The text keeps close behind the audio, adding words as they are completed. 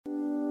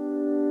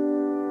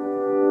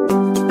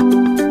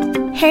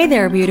Hey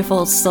there,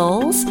 beautiful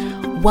souls.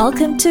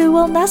 Welcome to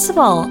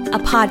Wellnessable, a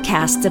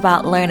podcast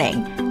about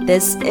learning.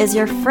 This is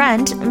your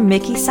friend,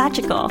 Mickey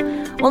Sachiko.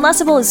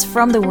 Wellnessable is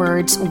from the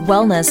words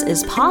wellness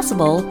is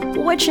possible,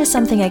 which is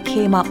something I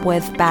came up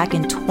with back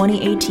in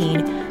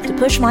 2018 to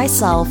push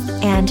myself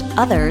and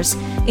others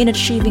in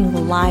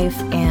achieving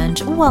life and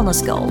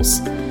wellness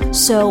goals.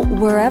 So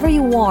wherever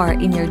you are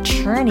in your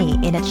journey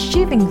in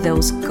achieving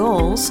those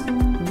goals,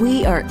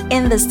 we are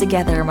in this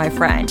together, my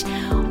friend.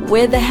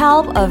 With the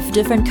help of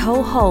different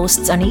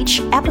co-hosts on each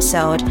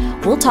episode,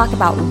 we'll talk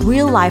about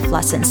real-life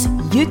lessons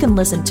you can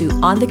listen to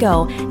on the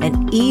go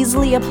and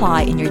easily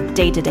apply in your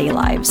day-to-day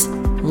lives.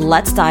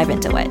 Let's dive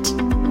into it.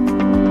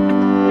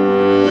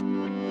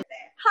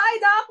 Hi,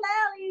 Doc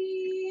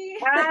Lally!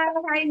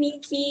 Hi,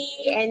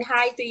 Nikki, and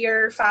hi to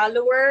your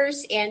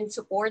followers and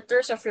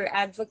supporters of your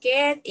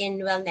advocate in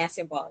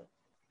Wellnessable.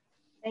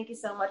 Thank you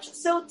so much.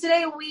 So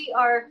today we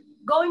are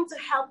going to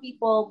help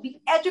people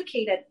be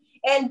educated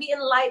and be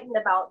enlightened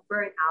about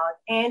burnout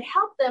and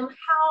help them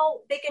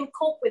how they can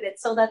cope with it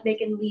so that they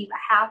can live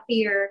a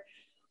happier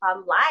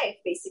life,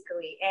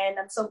 basically. And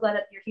I'm so glad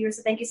that you're here.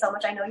 So thank you so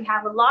much. I know you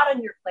have a lot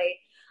on your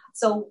plate.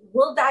 So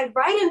we'll dive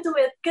right into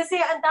it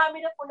kasi ang dami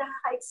na po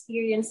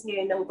nakaka-experience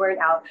ngayon ng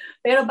burnout.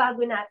 Pero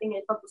bago natin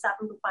yan,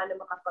 pag-usapan kung paano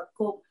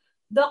makapag-cope,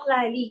 Doc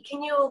Lally,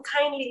 can you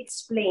kindly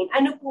explain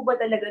ano po ba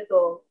talaga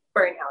to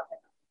burnout?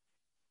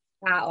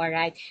 All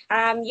right.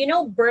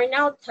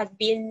 Burnout had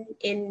been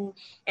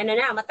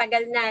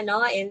matagal na,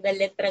 no, in the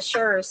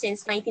literature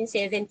since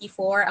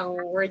 1974,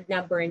 ang word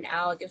na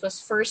burnout. It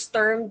was first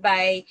termed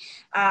by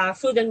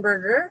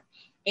Freudenberger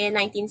in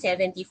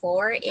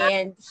 1974,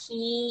 and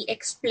he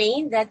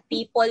explained that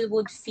people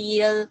would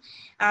feel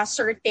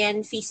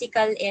certain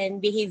physical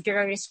and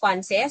behavioral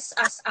responses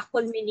as a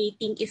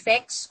culminating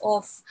effects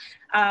of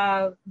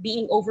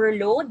being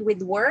overloaded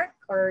with work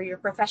or your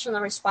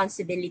professional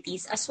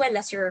responsibilities as well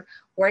as your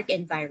work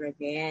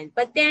environment.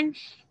 But then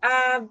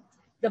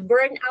the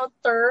burnout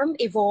term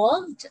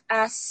evolved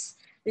as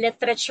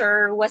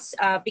literature was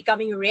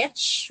becoming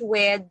rich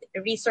with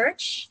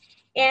research,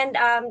 and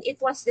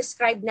it was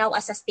described now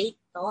as a state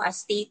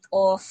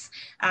of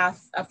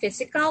a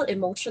physical,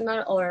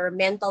 emotional, or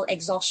mental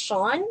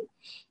exhaustion,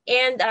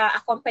 and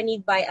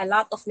accompanied by a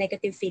lot of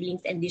negative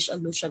feelings and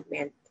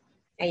disillusionment.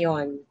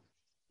 Ayon.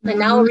 And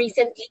now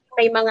recently,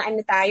 may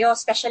mga tayo,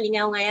 especially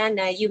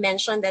ngayon na you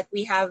mentioned that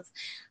we have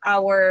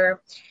our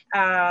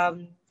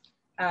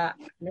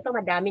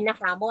madami na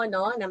kamo,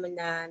 no,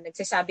 na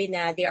nagsasabi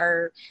na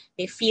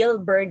they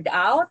feel burned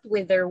out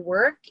with their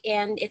work,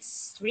 and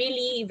it's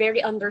really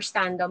very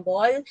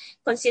understandable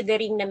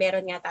considering na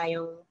meron nga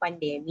tayong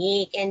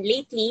pandemic. And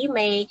lately,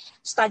 may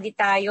study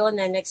tayo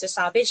na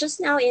nagsasabi just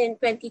now in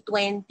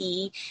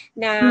 2020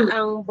 na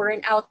ang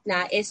burnout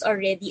na is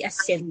already a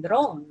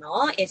syndrome,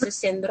 no? It's a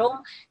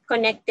syndrome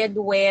connected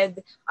with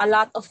a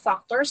lot of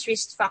factors,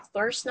 risk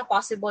factors na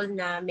possible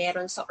na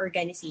meron sa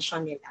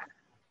organization nila.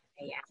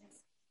 Ayan.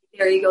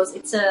 There you go.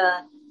 It's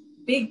a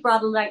big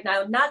problem right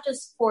now, not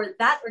just for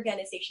that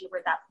organization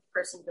where that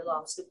person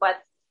belongs to,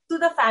 but to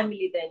the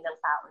family din ng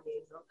tao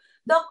nito.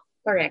 Doc,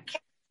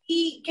 correct.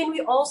 Can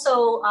we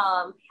also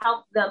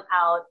help them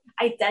out,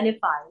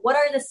 identify what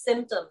are the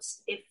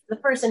symptoms if the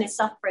person is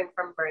suffering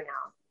from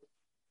burnout?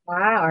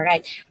 Wow, all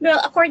right.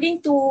 Well,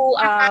 according to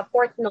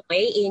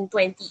Portnoy in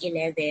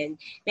 2011,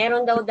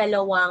 meron daw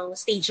dalawang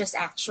stages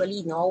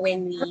actually, no,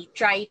 when we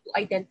try to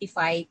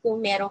identify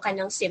kung meron ka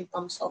ng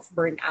symptoms of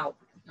burnout.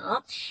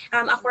 No?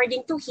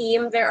 According to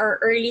him, there are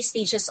early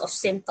stages of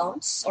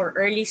symptoms or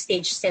early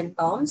stage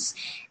symptoms,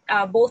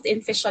 both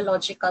in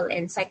physiological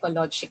and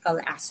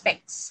psychological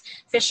aspects.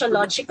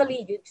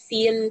 Physiologically, you'd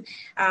feel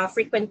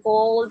frequent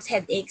colds,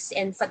 headaches,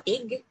 and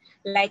fatigue.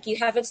 Like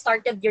you haven't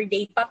started your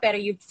day pa pero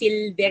you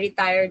feel very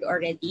tired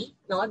already,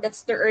 no?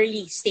 That's the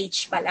early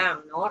stage pa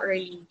lang, no?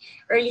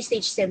 Early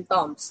stage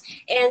symptoms.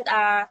 And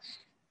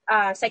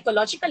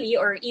psychologically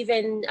or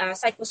even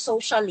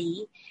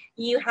psychosocially,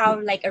 you have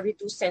like a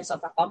reduced sense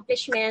of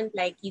accomplishment,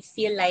 like you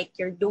feel like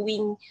you're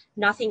doing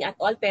nothing at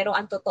all pero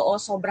ang totoo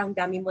sobrang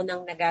dami mo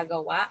nang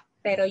nagagawa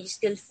pero you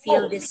still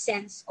feel this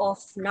sense of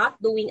not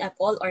doing at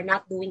all or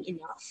not doing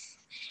enough.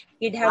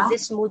 You'd have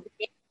this mood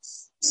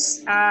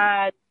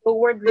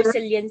toward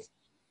resilience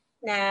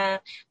na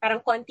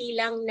parang konti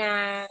lang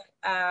na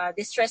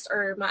distress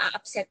or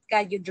ma-upset ka,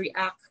 you'd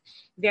react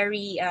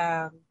very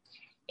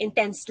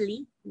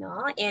intensely,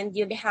 no? And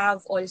you'd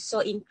have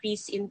also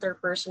increased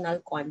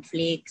interpersonal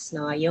conflicts,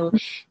 no? Yung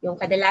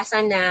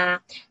kadalasan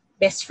na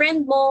best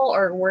friend mo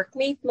or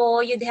workmate mo,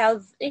 you'd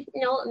have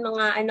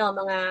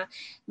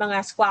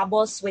mga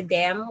squabbles with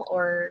them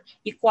or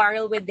you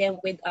quarrel with them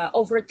with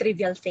over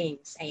trivial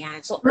things. Ayan.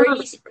 So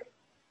early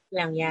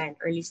lang yan,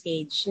 early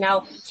stage.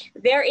 Now,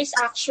 there is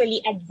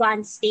actually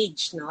advanced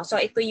stage, no? So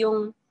ito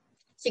yung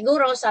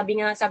siguro sabi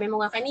mo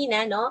nga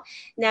kanina, no,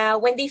 na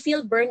when they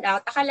feel burned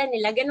out, akala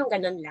nila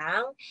ganun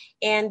lang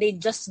and they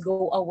just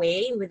go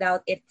away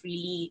without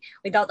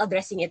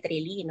addressing it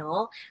really,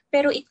 no?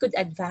 Pero it could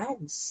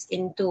advance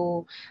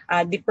into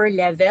deeper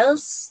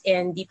levels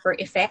and deeper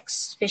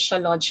effects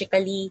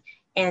physiologically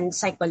and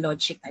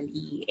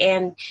psychologically.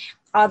 And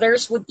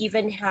others would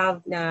even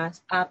have na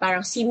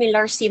parang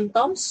similar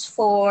symptoms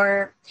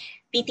for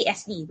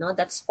PTSD, no?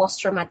 That's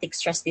post-traumatic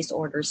stress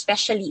disorder,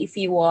 especially if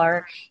you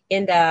are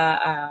in the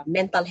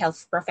mental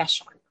health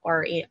profession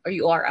or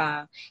you are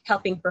a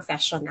helping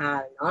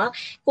professional, no?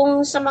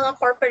 Kung sa mga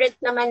corporate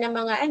naman na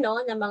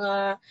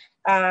mga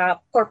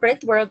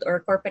corporate world or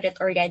corporate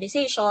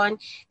organization,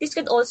 this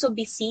could also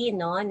be seen,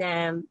 no,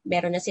 na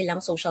meron na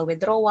silang social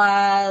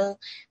withdrawal,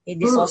 may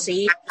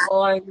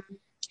dissociation,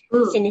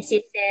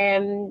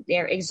 cynicism,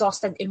 they're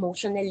exhausted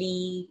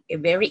emotionally,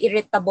 very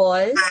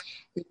irritable,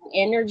 low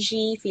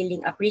energy,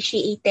 feeling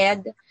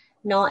appreciated,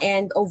 no,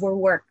 and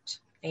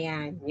overworked.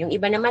 Ayan. Yung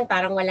iba naman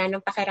parang wala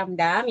nang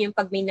pakiramdam, yung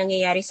pag may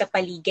nangyayari sa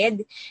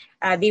paligid,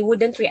 they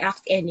wouldn't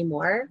react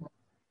anymore.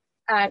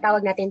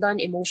 Tawag natin doon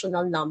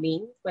emotional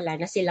numbing, wala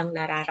na silang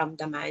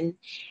nararamdaman,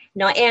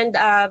 no, and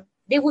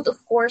they would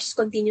of course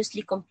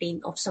continuously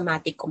complain of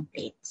somatic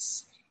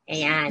complaints.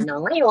 Ayan,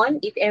 no.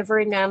 Ngayon, if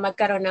ever na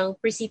magkaroon ng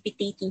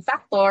precipitating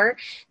factor,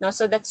 no,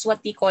 so that's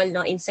what we call,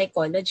 no, in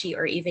psychology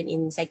or even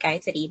in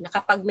psychiatry, na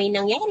kapag may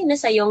nangyari na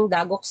sa yung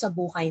dagok sa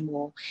buhay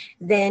mo,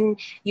 then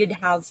you'd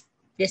have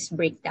this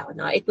breakdown.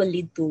 No? It will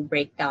lead to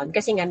breakdown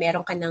kasi nga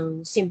meron ka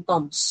ng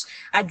symptoms,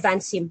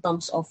 advanced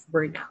symptoms of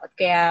burnout.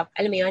 Kaya,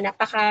 alam mo yun,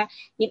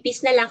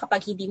 napaka-nipis na lang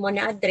kapag hindi mo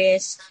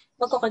na-address,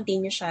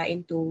 magko-continue siya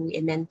into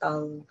a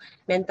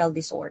mental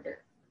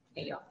disorder.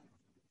 Ayun.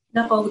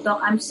 Nako,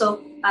 Doc, I'm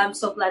so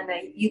glad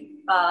that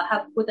you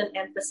have put an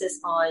emphasis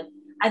on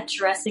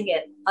addressing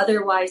it.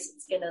 Otherwise,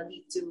 it's gonna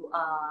lead to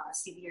a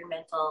severe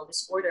mental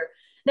disorder.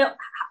 Now,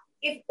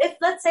 if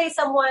let's say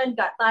someone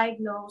got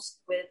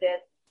diagnosed with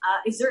it,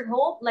 is there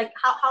hope? Like,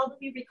 how do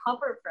we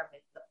recover from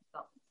it,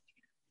 Doc?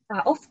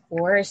 Of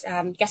course,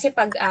 kasi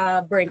pag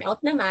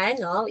burnout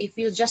naman, no,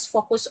 if you just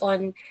focus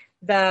on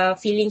the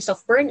feelings of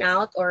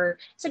burnout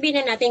or sabihin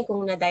na natin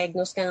kung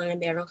na-diagnose ka na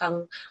meron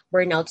kang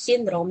burnout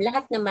syndrome,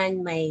 lahat naman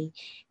may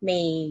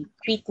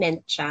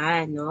treatment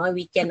siya, no?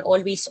 We can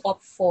always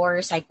opt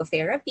for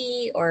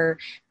psychotherapy or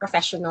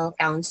professional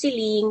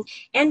counseling,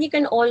 and you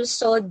can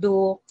also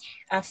do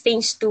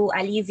things to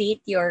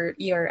alleviate your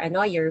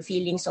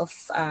feelings of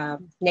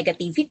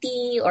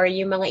negativity or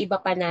yung mga iba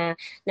pa na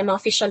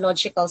mga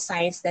physiological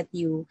signs that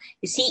you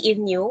see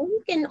in you.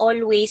 You can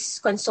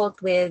always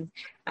consult with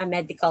a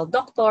medical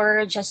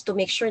doctor just to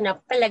make sure na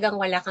talagang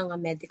wala kang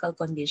medical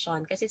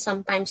condition. Kasi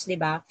sometimes, di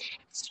ba,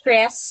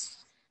 stress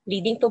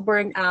leading to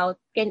burnout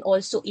can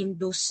also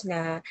induce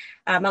na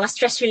mga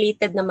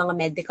stress-related na mga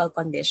medical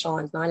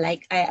conditions. No?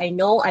 Like, I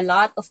know a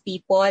lot of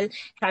people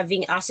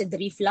having acid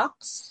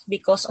reflux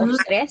because of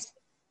stress.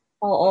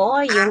 Oo,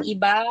 yung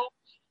iba,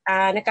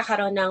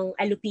 nagkakaroon ng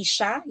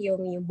alopecia,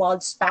 yung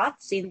bald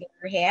spots in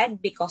their head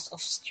because of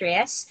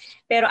stress.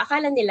 Pero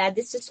akala nila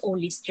this is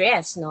only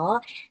stress, no?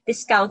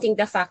 Discounting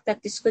the fact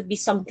that this could be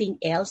something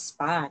else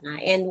pa.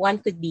 And one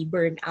could be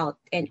burnout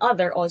and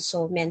other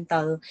also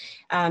mental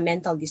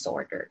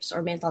disorders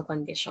or mental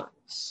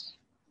conditions.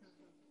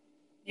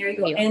 There you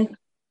go. And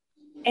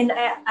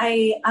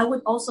I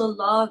would also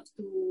love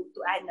to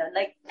add na,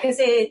 like,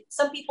 kasi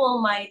some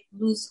people might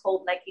lose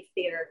hope, like if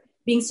they're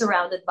being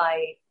surrounded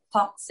by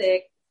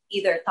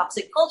either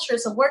toxic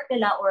cultures of work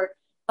nila or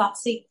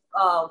toxic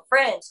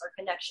friends or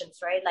connections,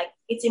 right? Like,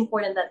 it's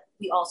important that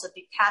we also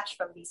detach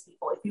from these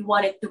people if we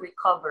wanted to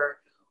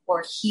recover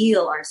or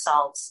heal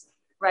ourselves,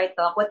 right,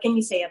 Doc? What can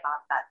you say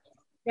about that?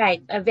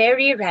 Right,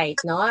 very right,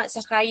 no?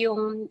 Saka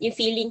yung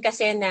feeling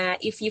kasi na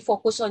if you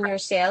focus on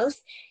yourself,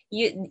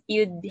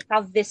 you'd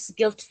have this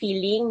guilt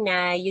feeling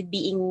na you'd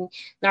being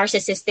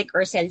narcissistic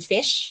or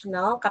selfish,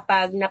 no?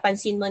 Kapag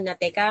napansin mo na,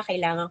 teka,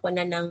 kailangan ko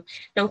na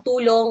ng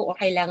tulong o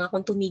kailangan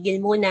kong tumigil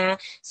muna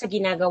sa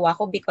ginagawa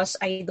ko because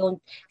I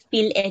don't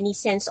feel any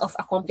sense of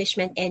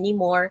accomplishment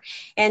anymore.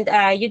 And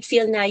you'd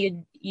feel na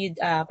you'd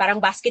parang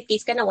basket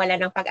case ka na, wala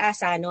ng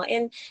pag-asa, no?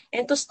 And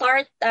to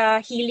start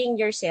healing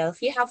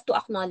yourself, you have to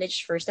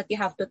acknowledge first that you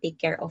have to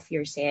take care of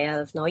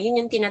yourself, no? Yun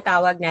yung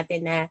tinatawag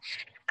natin na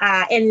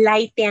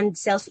enlightened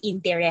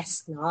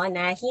self-interest, no?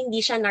 Na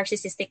hindi siya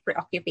narcissistic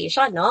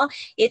preoccupation, no?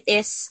 It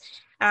is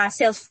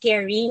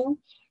self-caring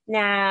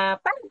na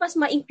parang mas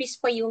ma-increase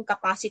pa yung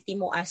capacity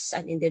mo as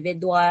an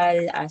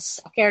individual,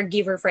 as a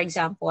caregiver, for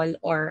example,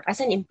 or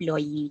as an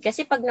employee.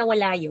 Kasi pag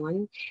nawala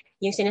yun,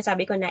 yung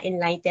sinasabi ko na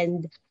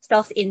enlightened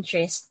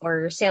self-interest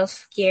or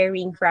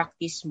self-caring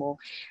practice mo,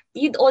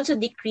 you'd also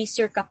decrease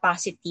your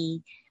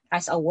capacity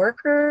as a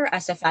worker,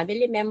 as a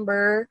family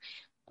member,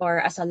 or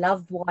as a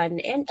loved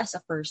one, and as a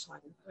person.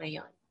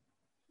 Ayun.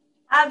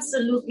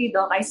 Absolutely,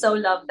 Doc. I so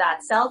love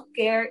that.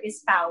 Self-care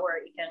is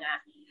power, ika nga.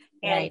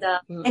 And Right.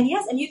 and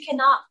yes, and you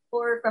cannot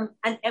pour from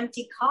an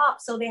empty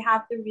cup. So they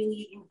have to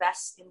really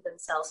invest in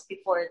themselves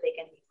before they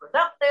can be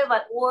productive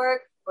at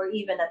work or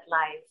even at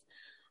life.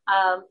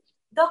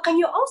 Doc, can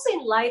you also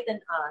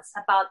enlighten us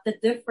about the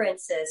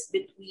differences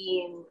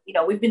between,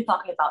 we've been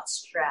talking about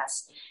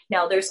stress.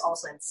 Now there's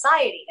also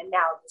anxiety and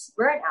now this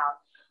burnout.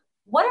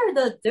 What are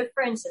the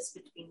differences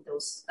between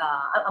those,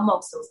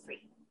 amongst those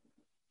three?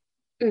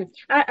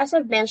 As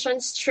I've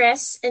mentioned,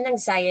 stress and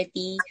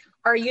anxiety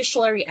our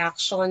usual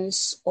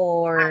reactions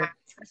or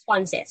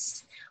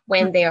responses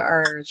when there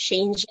are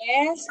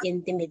changes,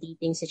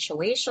 intimidating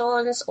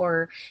situations,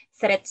 or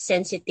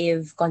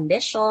threat-sensitive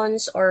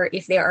conditions, or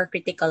if there are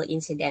critical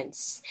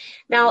incidents.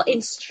 Now,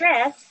 in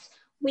stress,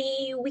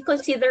 we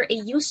consider a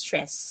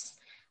eustress,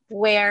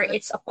 where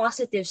it's a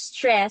positive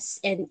stress,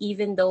 and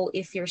even though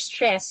if you're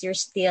stressed, you're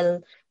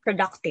still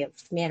productive.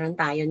 Meron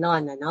tayo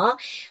nun, ano?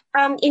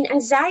 In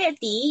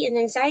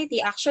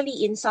anxiety,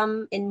 actually, in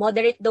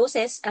moderate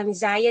doses,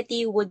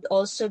 anxiety would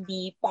also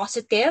be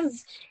positive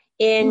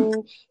in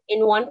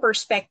one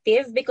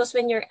perspective, because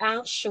when you're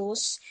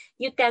anxious,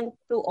 you tend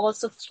to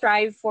also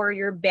strive for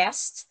your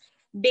best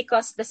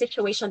because the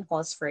situation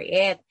calls for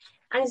it.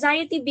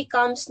 Anxiety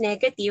becomes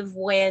negative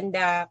when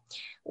the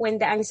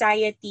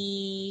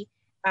anxiety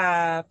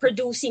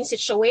producing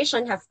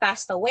situation have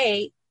passed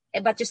away,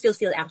 but you still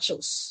feel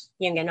anxious.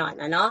 Yung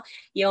ganon, ano?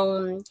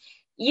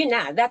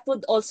 That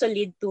would also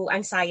lead to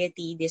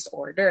anxiety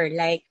disorder.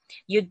 Like,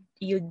 you'd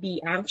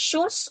be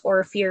anxious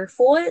or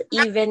fearful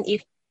even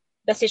if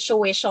the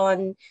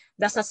situation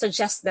does not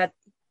suggest that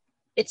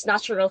it's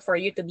natural for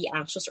you to be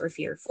anxious or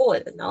fearful,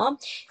 no?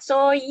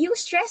 So, yung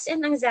stress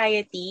and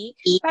anxiety,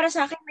 para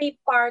sa akin may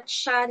part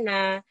siya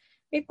na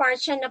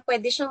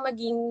pwede siyang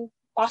maging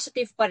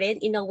positive pa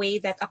rin in a way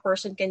that a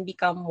person can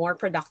become more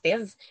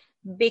productive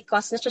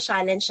because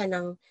na-challenge siya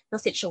ng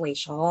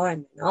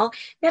situation, no?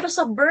 Pero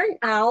sa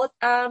burnout,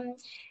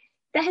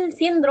 dahil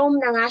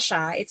syndrome na nga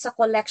siya, it's a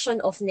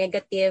collection of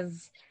negative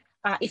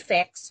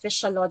effects,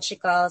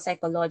 physiological,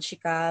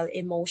 psychological,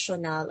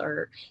 emotional,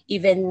 or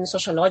even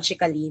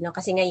sociologically, no?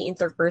 Kasi nga yung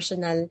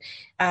interpersonal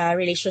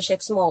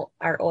relationships mo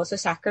are also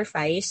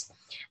sacrificed.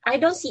 I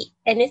don't see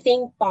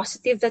anything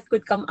positive that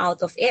could come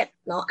out of it,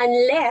 no?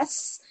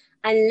 Unless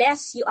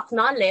you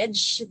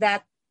acknowledge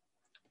that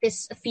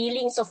this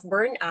feelings of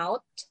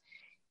burnout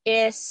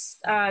is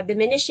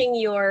diminishing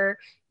your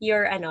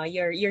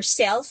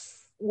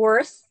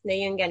self-worth, na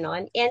yung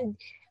ganon, and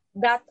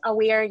that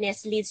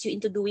awareness leads you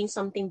into doing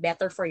something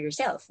better for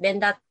yourself. Then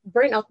that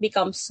burnout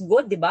becomes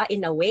good, di ba?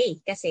 In a way.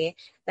 Kasi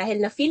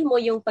dahil na-feel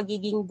mo yung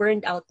pagiging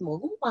burned out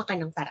mo, gumawa ka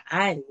ng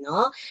paraan,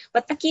 no?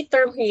 But the key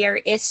term here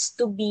is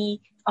to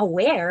be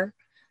aware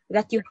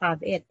that you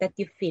have it, that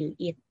you feel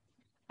it.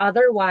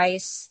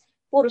 Otherwise,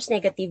 puros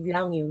negative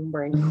lang yung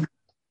burnout.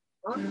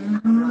 No?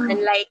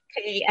 Unlike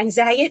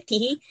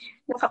anxiety,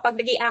 na kapag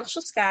naging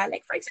anxious ka,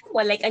 like for example,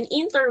 like an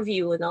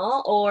interview, no,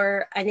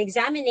 or an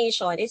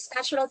examination, it's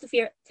natural to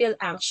feel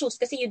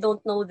anxious kasi you don't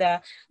know the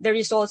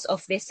results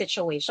of this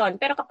situation.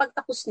 Pero kapag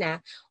tapos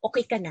na,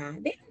 okay ka na,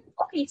 then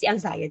okay si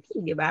anxiety,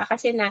 di ba?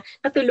 Kasi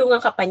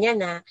natulungan ka pa niya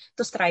na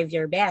to strive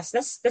your best.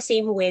 That's the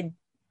same with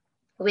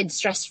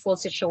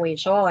stressful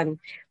situation.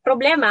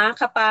 Problema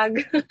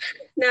kapag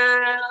na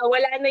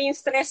wala na yung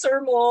stressor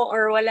mo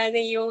or wala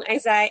na yung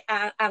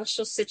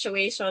anxious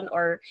situation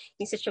or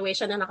yung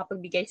situation na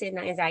nakapagbigay sa'yo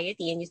ng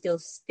anxiety and you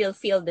still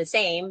feel the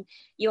same,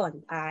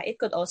 it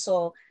could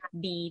also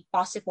be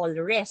possible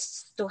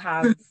risks to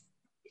have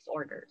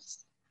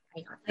disorders.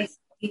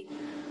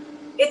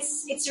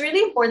 It's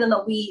really important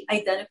that we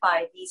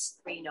identify these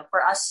three,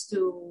 for us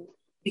to,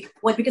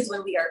 because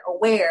when we are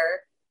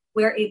aware,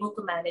 we're able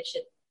to manage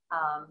it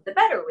the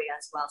better way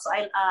as well. So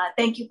I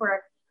thank you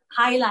for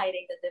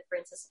highlighting the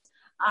differences.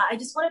 I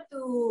just wanted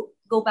to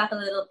go back a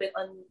little bit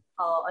on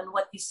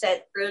what you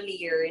said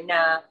earlier.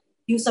 Na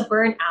use a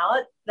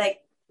burnout,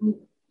 like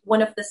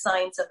one of the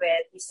signs of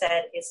it, you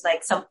said, is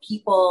like some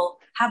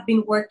people have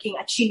been working,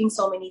 achieving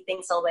so many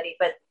things already,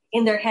 but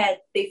in their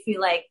head they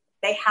feel like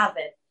they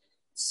haven't.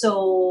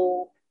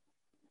 So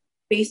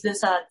based on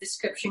sa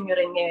description nyo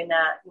rin ngayon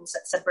na yung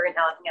sa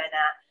burnout nga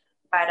na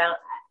parang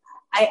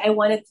I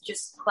wanted to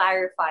just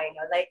clarify,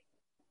 like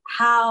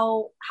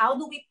how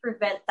do we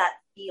prevent that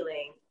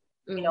feeling?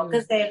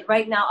 Because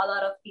right now a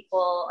lot of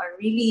people are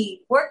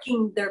really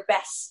working their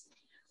best,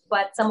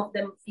 but some of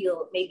them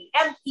feel maybe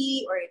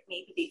empty or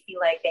maybe they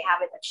feel like they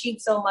haven't achieved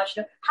so much.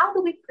 How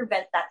do we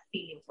prevent that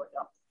feeling for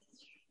them?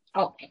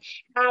 Okay.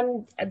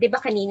 Di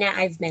ba kanina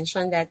I've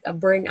mentioned that a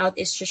burnout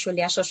is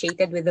usually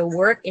associated with the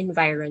work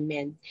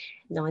environment.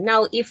 No?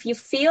 Now, if you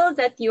feel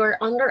that you're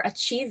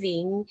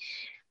underachieving,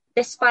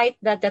 despite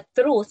the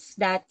truth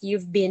that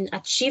you've been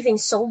achieving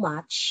so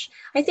much,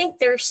 I think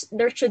there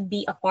should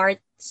be a part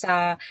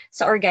sa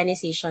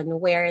organization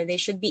where they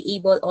should be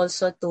able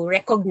also to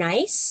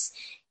recognize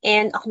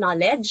and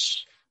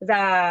acknowledge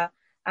the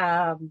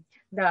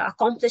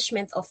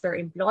accomplishment of their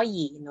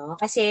employee, no?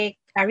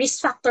 Kasi risk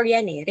factor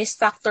yan risk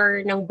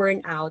factor ng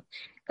burnout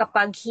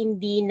kapag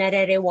hindi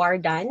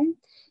nare-rewardan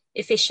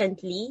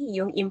efficiently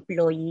yung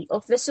employee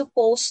of the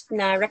supposed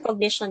na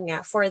recognition nga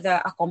for the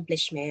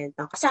accomplishment.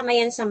 No? Kasama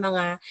yan sa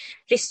mga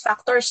risk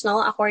factors, no?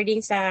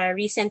 According sa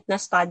recent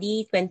na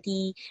study,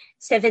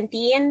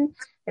 2017,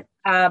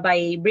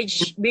 by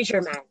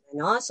Bridgerman.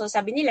 No? So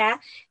sabi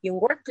nila, yung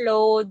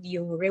workload,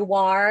 yung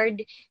reward,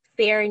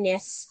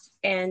 fairness,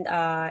 and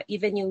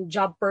even yung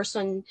job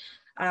person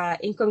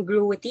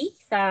incongruity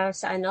sa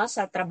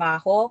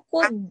trabaho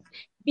could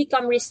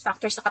become risk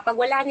factors. So kapag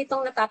wala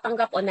nitong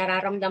natatanggap o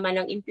nararamdaman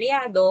ng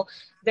empleyado,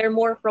 they're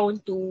more prone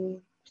to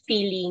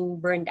feeling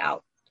burned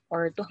out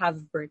or to have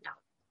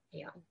burnout.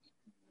 Ayan.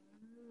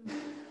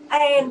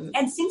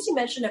 And since you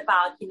mentioned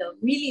about,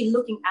 really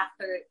looking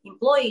after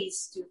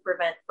employees to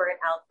prevent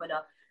burnout,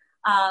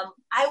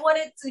 I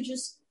wanted to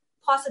just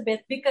pause a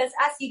bit because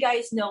as you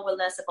guys know,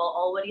 Wellnessable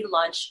already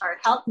launched our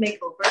health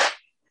makeover.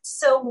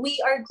 So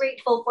we are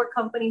grateful for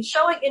companies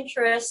showing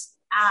interest,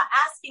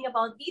 asking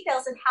about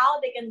details and how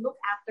they can look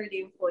after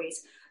the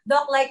employees.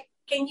 Doc,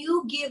 can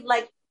you give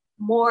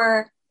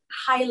more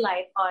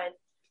highlight on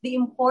the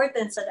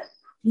importance of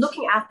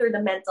looking after the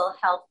mental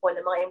health for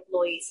the mga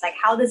employees? Like,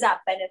 how does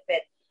that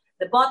benefit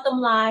the bottom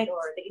line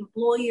or the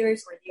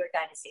employers or the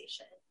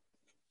organization?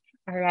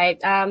 All right.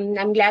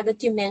 I'm glad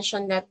that you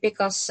mentioned that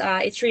because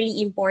it's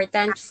really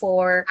important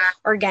for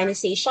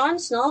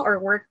organizations, no, or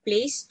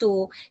workplace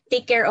to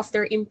take care of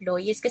their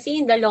employees. Kasi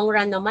in the long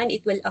run naman,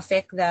 it will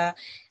affect the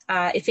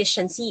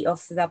efficiency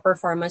of the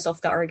performance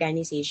of the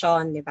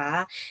organization, di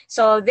ba?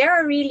 So there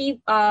are really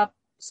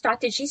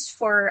strategies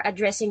for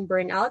addressing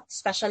burnout,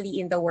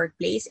 especially in the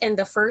workplace. And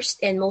the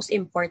first and most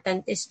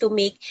important is to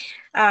make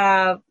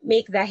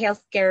the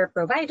healthcare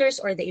providers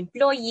or the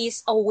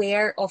employees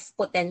aware of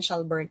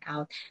potential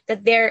burnout.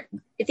 That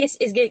it is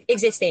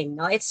existing,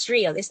 no? It's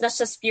real. It's not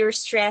just pure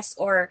stress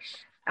or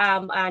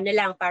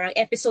parang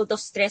episode of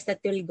stress that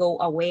will go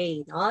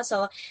away, no?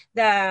 So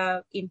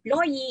the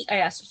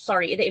employers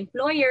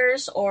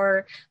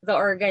or the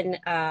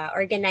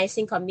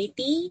organizing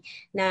committee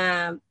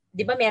na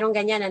di ba merong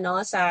ganyan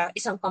sa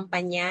isang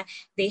kumpanya,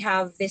 they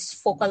have these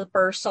focal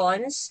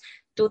persons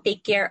to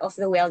take care of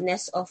the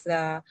wellness of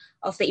the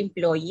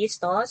employees,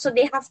 no? So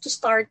they have to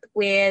start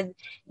with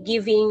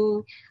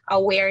giving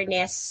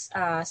awareness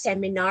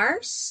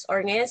seminars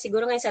or ngayon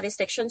sa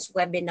restrictions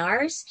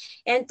webinars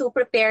and to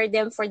prepare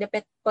them for the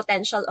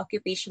potential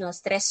occupational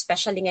stress,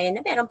 especially ngayon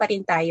na meron pa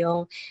rin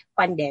tayong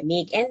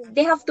pandemic. And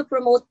they have to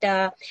promote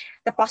the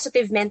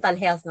positive mental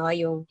health, no?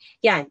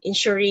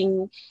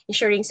 Ensuring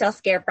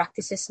self-care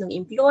practices ng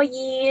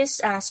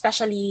employees,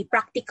 especially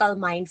practical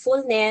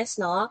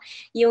mindfulness, no?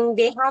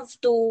 They have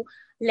to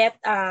let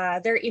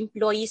their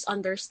employees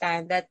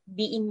understand that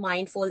being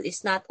mindful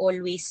is not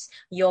always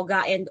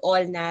yoga and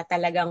all na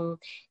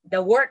talagang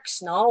the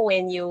works, no?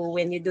 When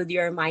you do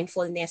your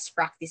mindfulness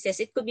practices,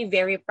 it could be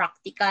very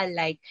practical,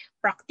 like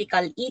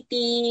practical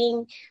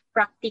eating,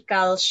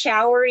 practical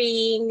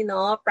showering,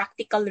 no?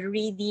 Practical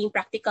reading,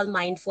 practical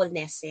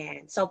mindfulness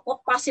yan. So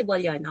possible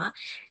yun, no?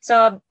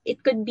 So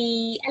it could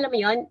be, alam mo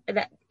yun,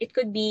 it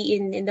could be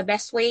in the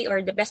best way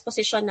or the best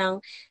position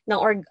ng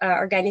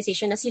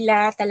organization na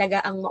sila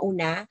talaga ang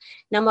mauna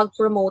na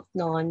mag-promote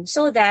nun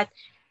so that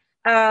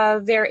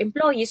their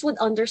employees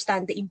would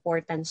understand the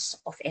importance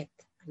of it.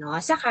 No?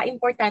 Saka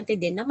importante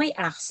din na may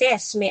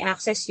access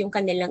yung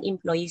kanilang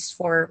employees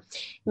for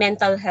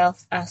mental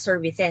health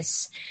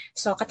services.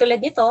 So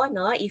katulad nito,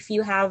 no, if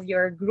you have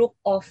your group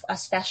of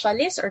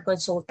specialists or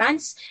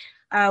consultants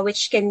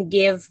which can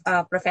give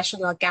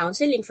professional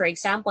counseling, for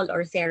example,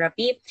 or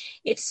therapy,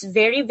 it's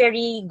very,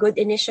 very good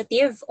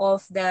initiative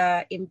of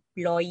the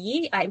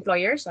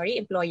employers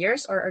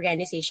or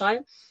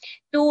organization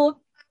to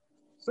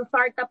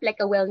start up like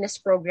a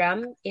wellness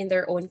program in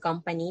their own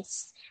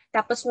companies.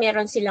 Tapos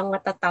meron silang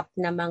matatap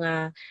na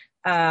mga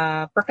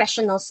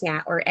professionals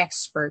nga or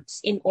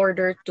experts in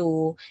order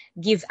to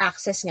give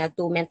access nga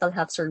to mental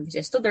health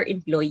services to their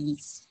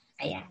employees.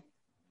 Ayan.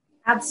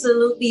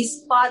 Absolutely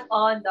spot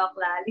on, Doc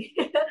Lali.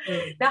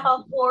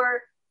 Now,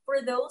 for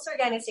those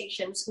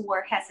organizations who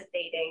are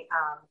hesitating,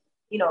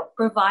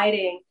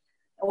 providing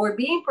or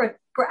being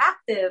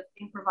proactive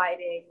in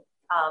providing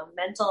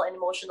mental and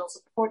emotional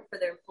support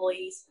for their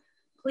employees,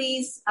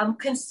 please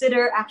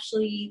consider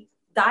actually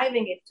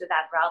diving into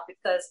that route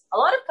because a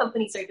lot of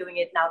companies are doing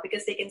it now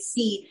because they can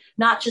see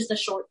not just the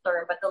short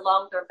term but the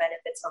long term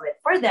benefits of it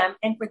for them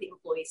and for the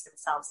employees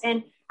themselves.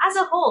 And as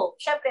a whole,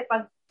 syempre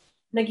pag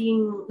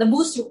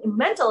na-boost yung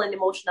mental and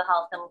emotional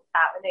health ng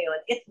tao na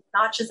yun, it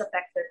not just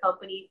affects their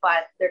company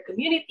but their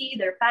community,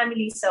 their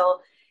family.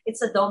 So it's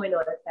a domino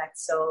effect.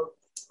 So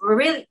we're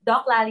really,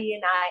 Doc Lali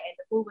and I and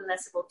the full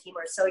Wellnessable team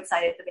are so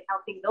excited to be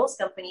helping those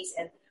companies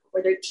and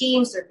or their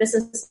teams or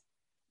businesses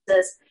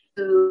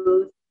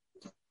to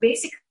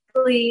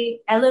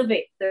basically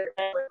elevate their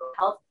mental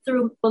health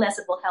through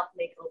Wellnessable Health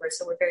Makeover.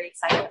 So we're very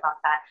excited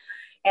about that.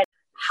 And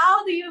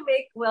how do you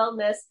make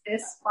wellness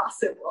is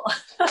possible?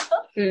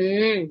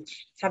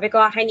 Sabi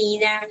ko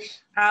kanina,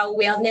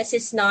 wellness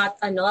is not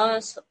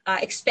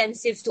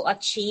expensive to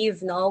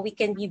achieve. No, we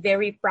can be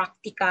very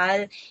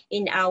practical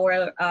in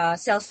our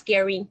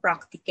self-caring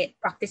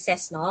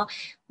practices. No,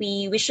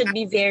 we should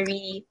be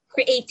very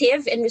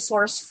creative and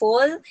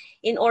resourceful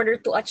in order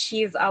to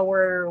achieve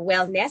our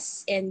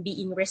wellness and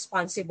being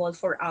responsible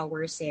for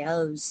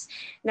ourselves.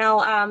 Now,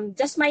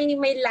 just my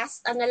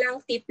last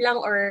tip lang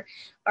or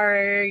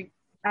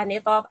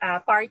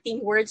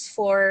parting words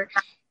for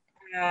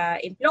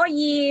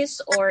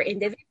employees or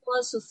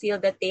individuals who feel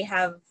that they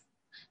have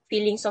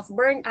feelings of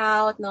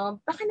burnout,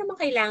 no? Baka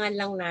naman kailangan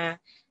lang na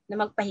na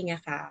magpahinga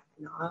ka,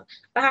 no?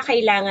 Baka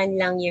kailangan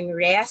lang yung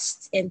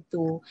rest and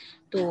to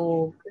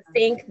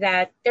think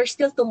that there's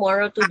still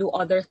tomorrow to do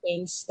other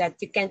things that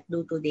you can't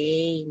do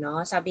today,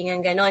 no? Sabi nga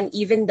ganon,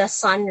 even the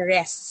sun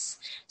rests.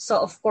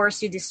 So of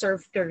course you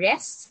deserve to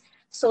rest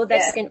so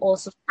that you can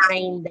also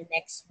shine the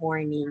next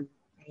morning.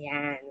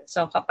 Ayan.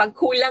 So kapag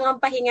kulang ang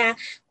pahinga,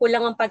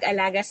 kulang ang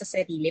pag-alaga sa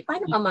sarili,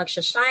 paano ka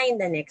mag-shine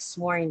the next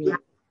morning?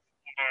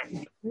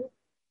 Ayan.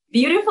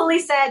 Beautifully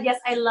said. Yes,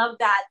 I love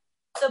that.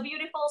 So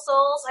beautiful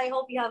souls, I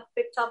hope you have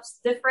picked up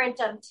different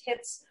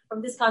tips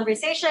from this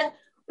conversation.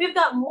 We've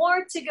got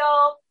more to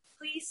go.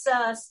 Please,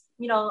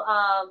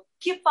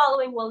 keep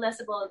following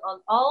Wellnessable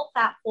on all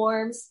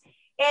platforms.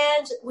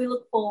 And we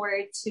look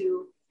forward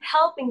to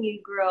helping you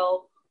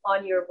grow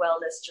on your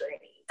wellness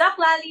journey. Doc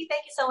Lally,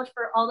 thank you so much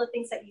for all the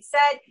things that you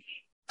said.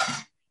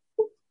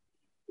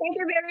 Thank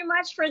you very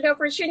much for the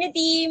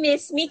opportunity,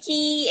 Miss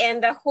Mickey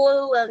and the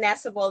whole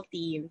Wellnessable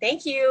team.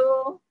 Thank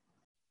you.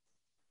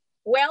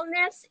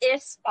 Wellness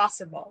is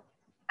possible.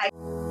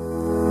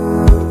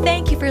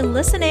 Thank you for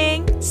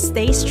listening.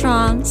 Stay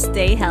strong,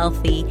 stay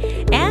healthy,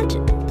 and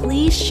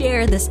please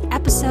share this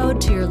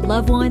episode to your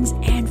loved ones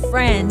and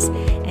friends,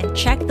 and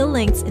check the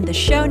links in the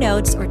show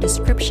notes or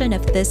description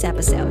of this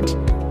episode.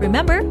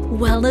 Remember,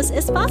 wellness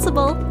is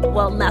possible.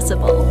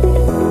 Wellnessable.